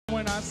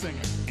not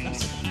singing.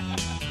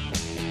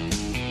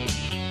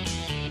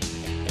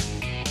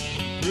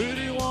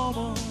 Pretty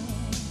woman,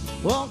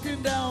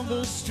 walking down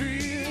the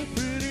street.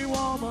 Pretty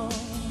woman,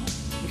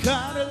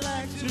 kinda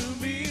like to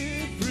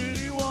me.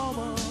 Pretty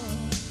woman,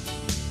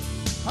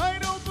 I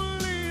don't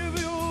believe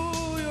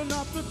you're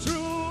not the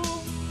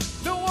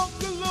truth. No one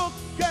can look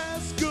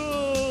as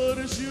good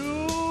as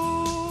you.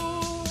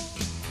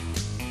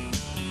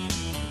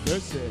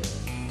 That's it.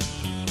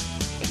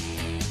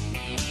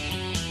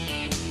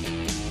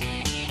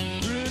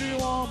 Pretty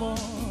woman,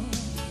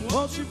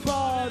 won't you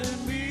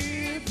pardon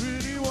me?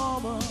 Pretty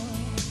woman,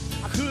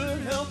 I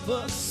couldn't help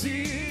but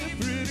see.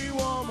 Pretty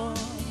woman,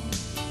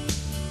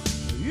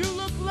 you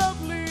look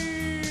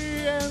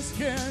lovely as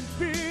can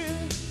be.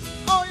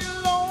 Are you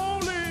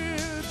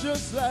lonely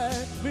just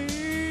like me?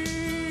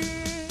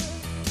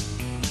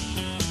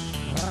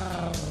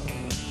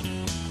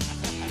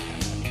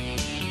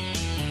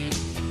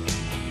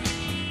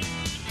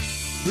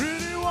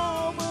 Pretty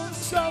woman,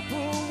 stop a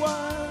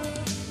while.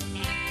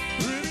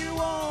 Pretty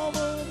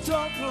woman,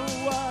 talk a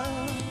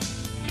while.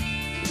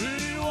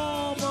 Pretty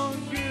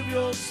woman, give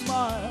your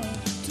smile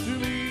to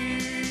me.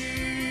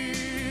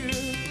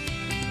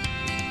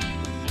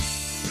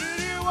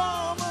 Pretty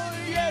woman,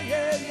 yeah,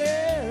 yeah,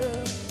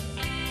 yeah.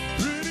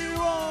 Pretty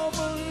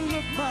woman,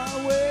 look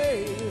my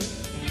way.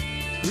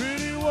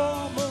 Pretty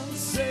woman,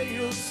 say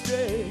you'll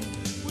stay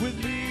with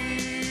me.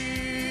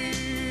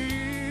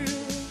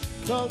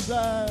 'Cause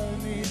I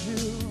need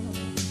you,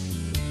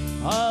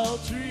 I'll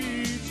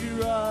treat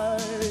you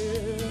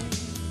right.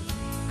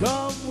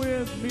 Come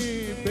with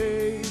me,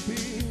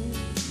 baby,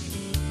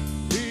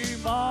 be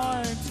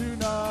mine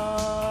tonight.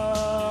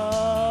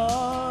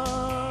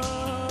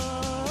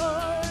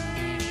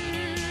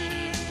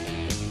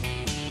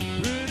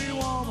 Pretty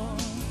woman,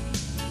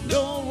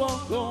 don't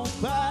walk on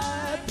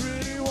by.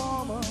 Pretty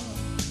woman,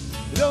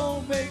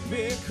 don't make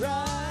me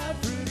cry.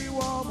 Pretty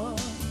woman,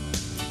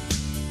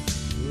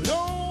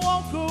 don't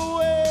walk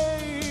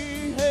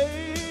away. Hey.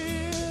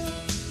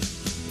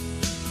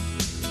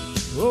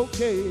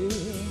 Okay,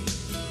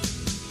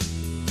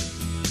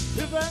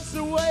 if that's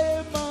the way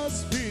it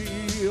must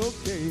be,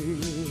 okay.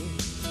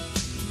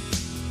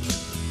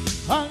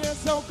 I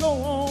guess I'll go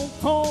on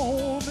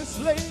home. It's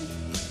late.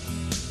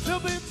 It'll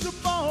be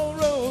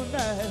tomorrow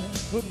night.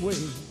 But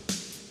wait,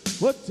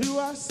 what do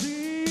I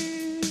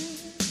see?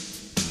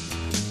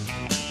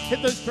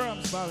 Hit those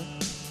drums, Bobby.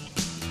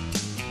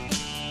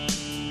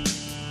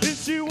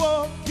 Is she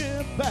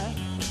walking back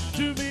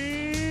to me?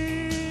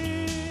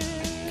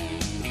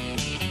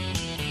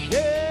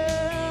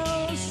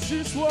 Yeah,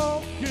 she's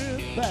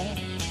walking back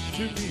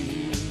to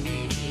me.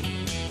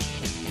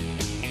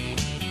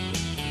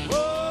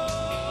 Oh,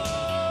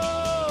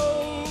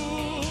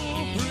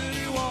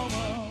 pretty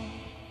woman.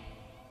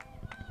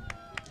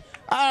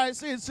 All right,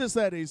 see, it's just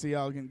that easy.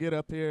 Y'all can get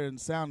up here and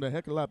sound a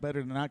heck of a lot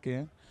better than I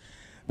can.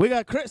 We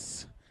got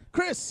Chris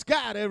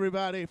Scott,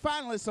 everybody,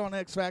 finalist on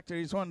X Factor.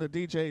 He's one of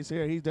the DJs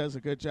here. He does a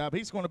good job.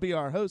 He's going to be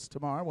our host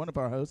tomorrow, one of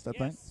our hosts, I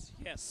think.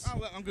 Yes. Oh,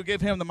 well, I'm going to give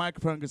him the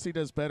microphone because he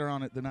does better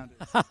on it than I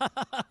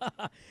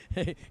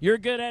do. You're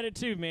good at it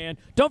too, man.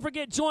 Don't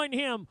forget, join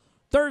him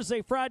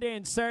Thursday, Friday,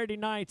 and Saturday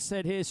nights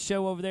at his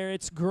show over there.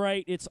 It's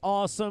great. It's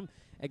awesome.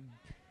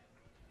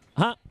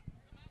 Huh?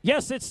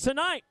 Yes, it's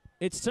tonight.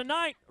 It's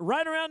tonight,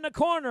 right around the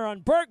corner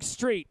on Burke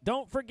Street.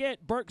 Don't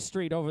forget Burke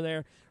Street over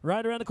there,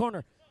 right around the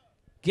corner.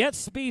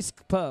 Gatsby's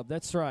Pub,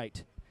 that's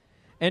right.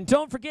 And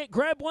don't forget,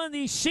 grab one of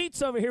these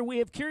sheets over here. We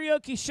have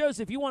karaoke shows.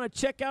 If you want to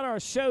check out our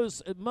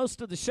shows,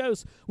 most of the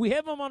shows, we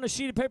have them on a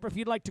sheet of paper if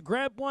you'd like to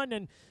grab one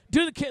and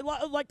do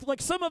the,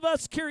 like some of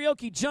us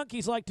karaoke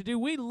junkies like to do.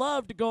 We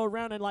love to go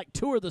around and, like,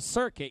 tour the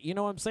circuit, you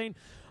know what I'm saying?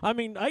 I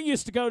mean, I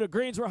used to go to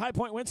Greensboro, High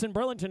Point, Winston,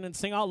 Burlington, and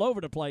sing all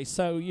over the place.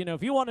 So, you know,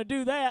 if you want to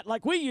do that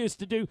like we used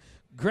to do,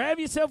 grab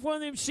yourself one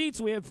of them sheets.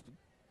 We have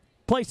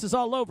places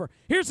all over.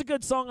 Here's a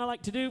good song I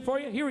like to do for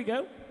you. Here we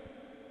go.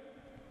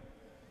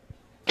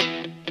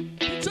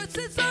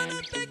 Choices on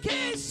a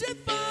vacation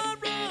far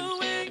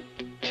away.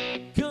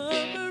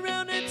 Come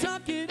around and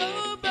talk it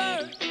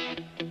over.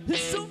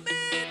 There's so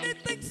many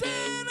things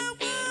that I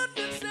want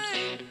to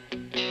say.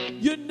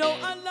 You know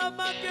I love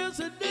my girls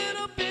a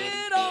little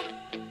bit older.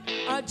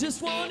 I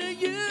just want to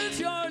use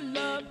your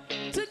love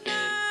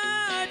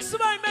tonight.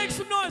 Somebody make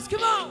some noise,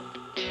 come on.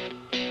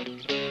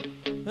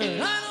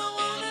 I don't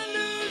want to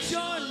lose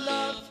your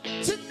love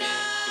tonight.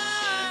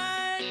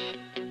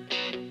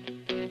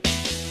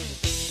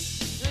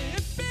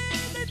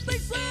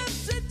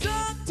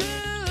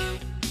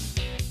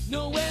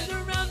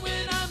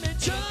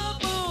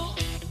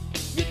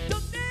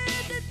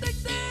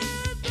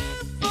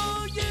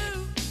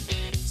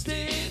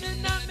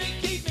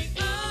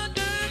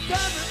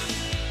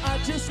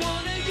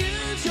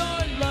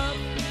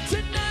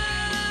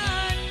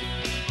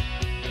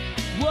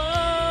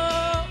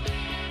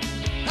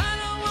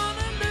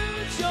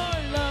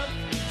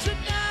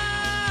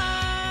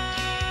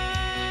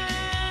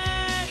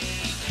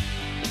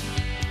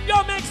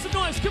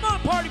 Come on,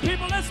 party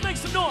people, let's make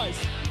some noise.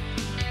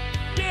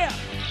 Yeah.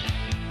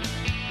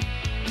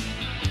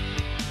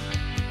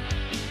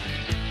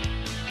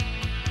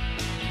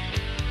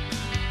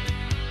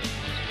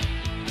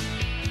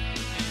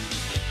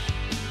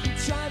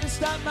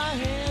 got my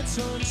hands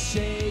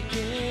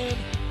unshaken.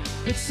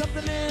 It's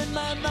something in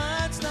my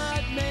mind's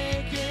not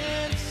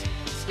making.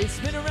 It's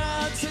been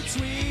around since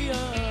we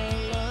are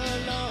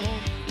alone.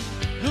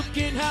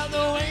 Looking how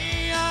the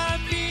way I'm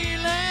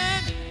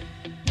feeling.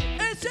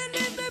 And she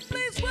leave the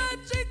place when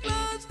she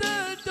closed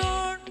the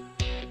door.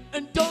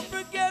 And don't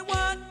forget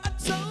what I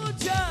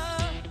told ya.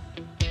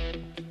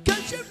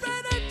 'Cause you're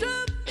right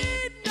to me,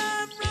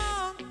 I'm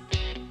wrong.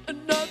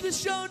 Another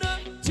shoulder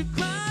to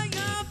cry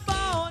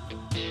upon.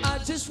 I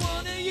just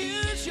wanna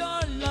use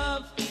your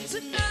love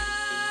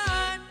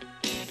tonight.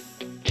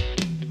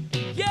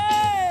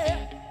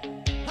 Yeah,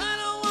 I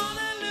don't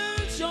wanna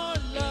lose your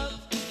love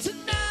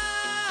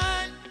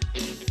tonight.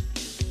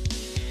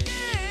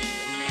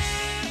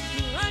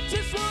 Yeah, I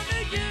just wanna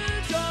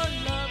use your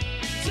love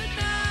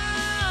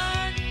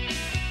tonight.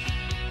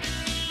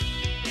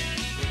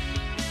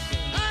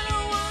 I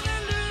don't wanna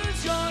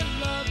lose your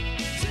love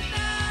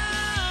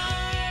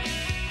tonight.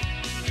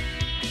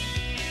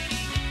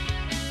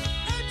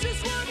 I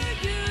just wanna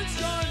use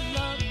your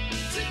love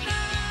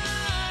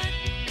tonight.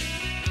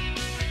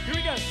 Here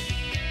we go.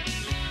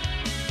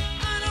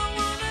 I don't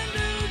wanna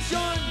lose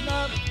your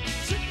love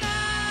tonight.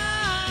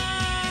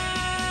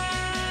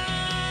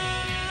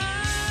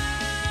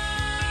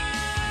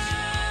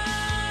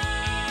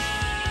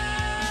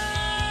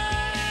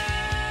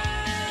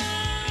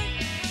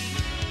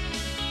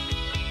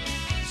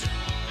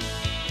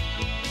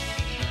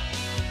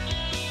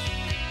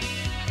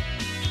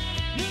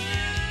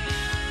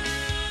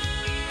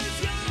 Lose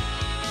your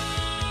love.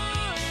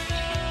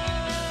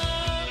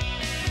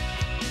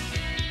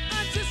 I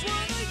just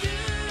wanna use.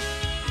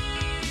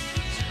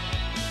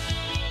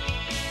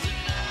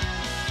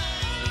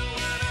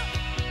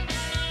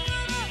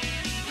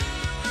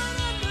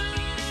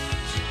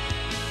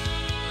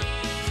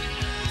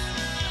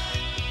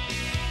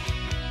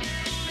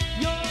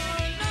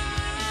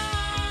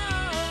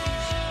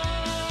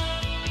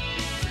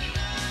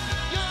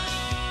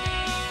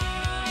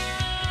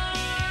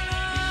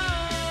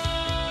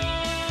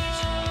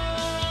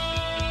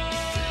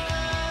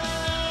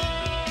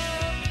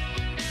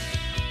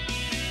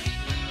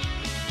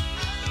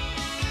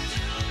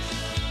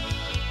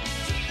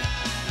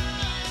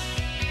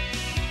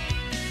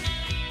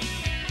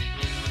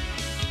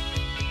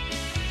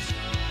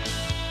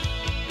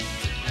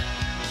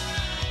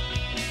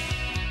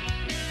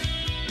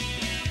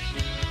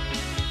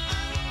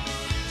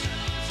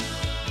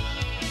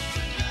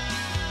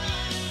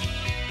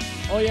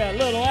 Oh, yeah, a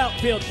little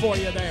outfield for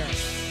you there.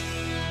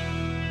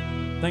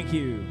 Thank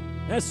you.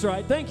 That's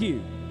right. Thank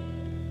you.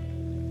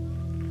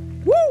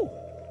 Woo!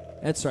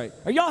 That's right.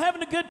 Are y'all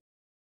having a good